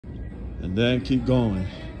and then keep going.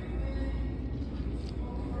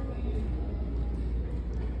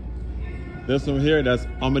 This one here, that's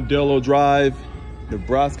Armadillo Drive,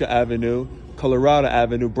 Nebraska Avenue, Colorado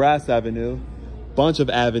Avenue, Brass Avenue, bunch of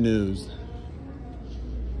avenues.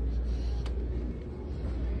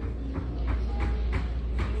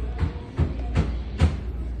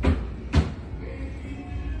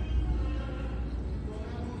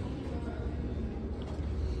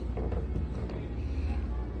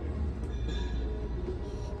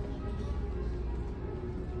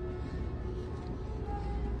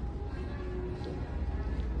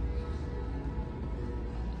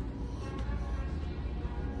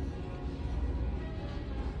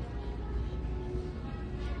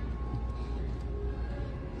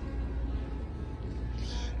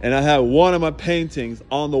 And I have one of my paintings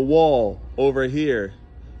on the wall over here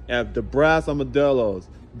at the brass armadillos.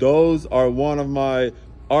 Those are one of my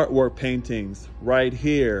artwork paintings right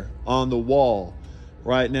here on the wall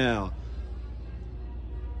right now.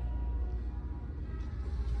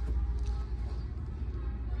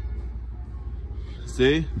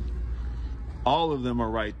 See? All of them are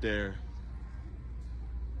right there.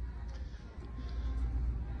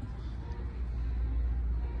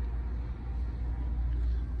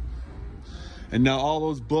 And now all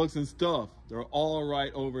those books and stuff, they're all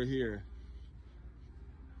right over here.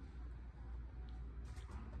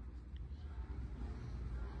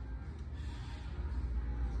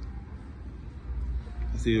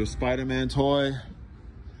 I see your Spider-Man toy,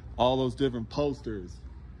 all those different posters.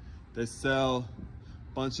 They sell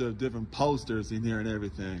a bunch of different posters in here and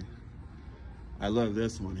everything. I love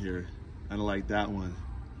this one here. I don't like that one.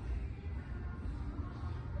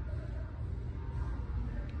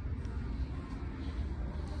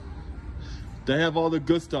 They have all the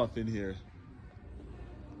good stuff in here.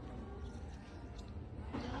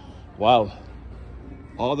 Wow,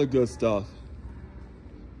 all the good stuff.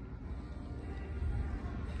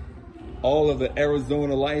 All of the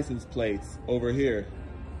Arizona license plates over here.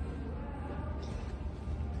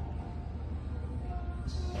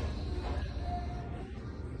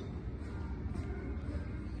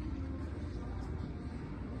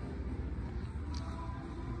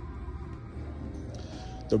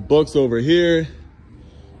 The books over here,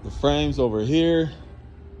 the frames over here,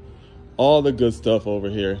 all the good stuff over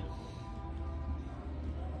here.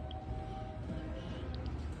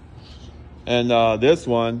 And this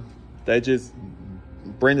one, they just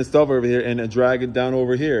bring the stuff over here and drag it down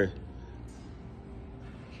over here.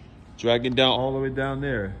 Drag it down all the way down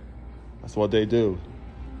there. That's what they do.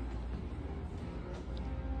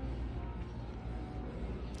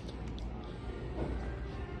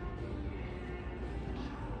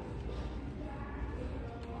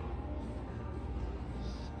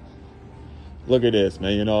 Look at this,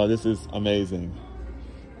 man. You know, this is amazing.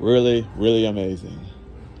 Really, really amazing.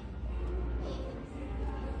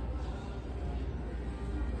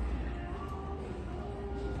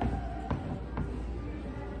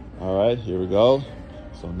 All right, here we go.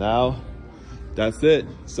 So now, that's it.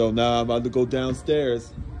 So now I'm about to go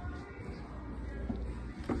downstairs.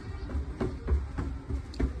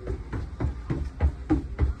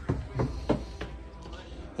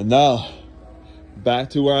 And now, back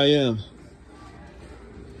to where I am.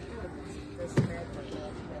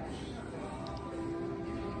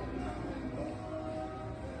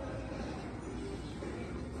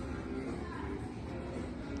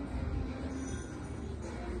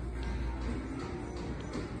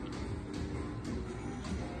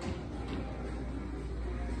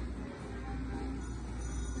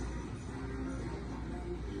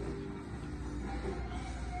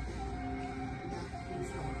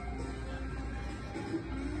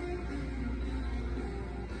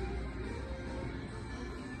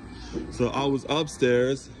 So I was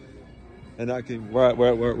upstairs, and I can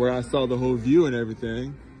where I saw the whole view and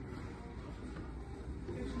everything.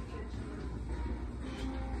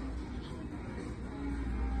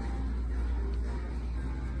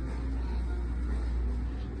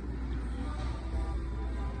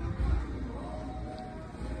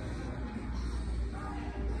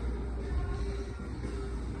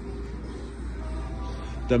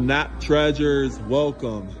 The map treasures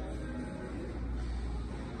welcome.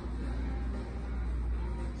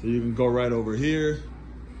 So you can go right over here.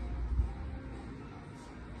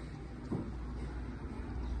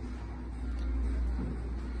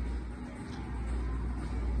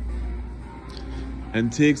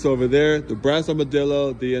 Antiques over there. The Brass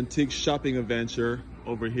Armadillo, the antique shopping adventure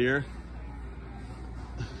over here.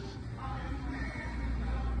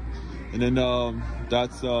 And then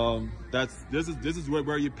this is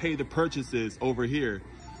where you pay the purchases over here.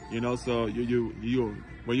 You know, so you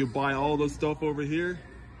when you buy all those stuff over here,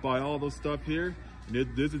 buy all those stuff here, and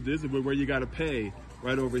this is where you gotta pay,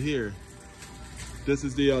 right over here. This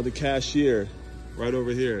is the cashier, right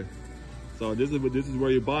over here. So this is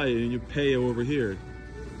where you buy it and you pay it over here.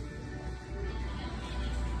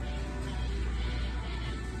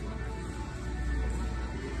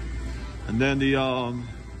 And then the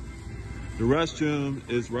restroom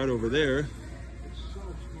is right over there.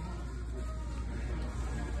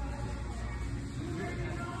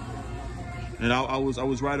 And I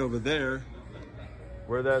was right over there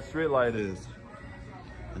where that street light is.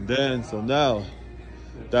 And then, so now,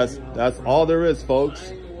 that's all there is,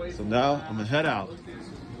 folks. So now I'm gonna head out.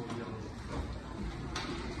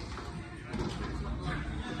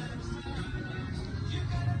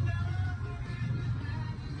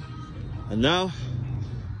 And now,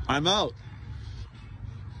 I'm out.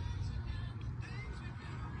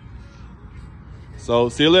 So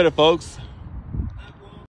see you later, folks.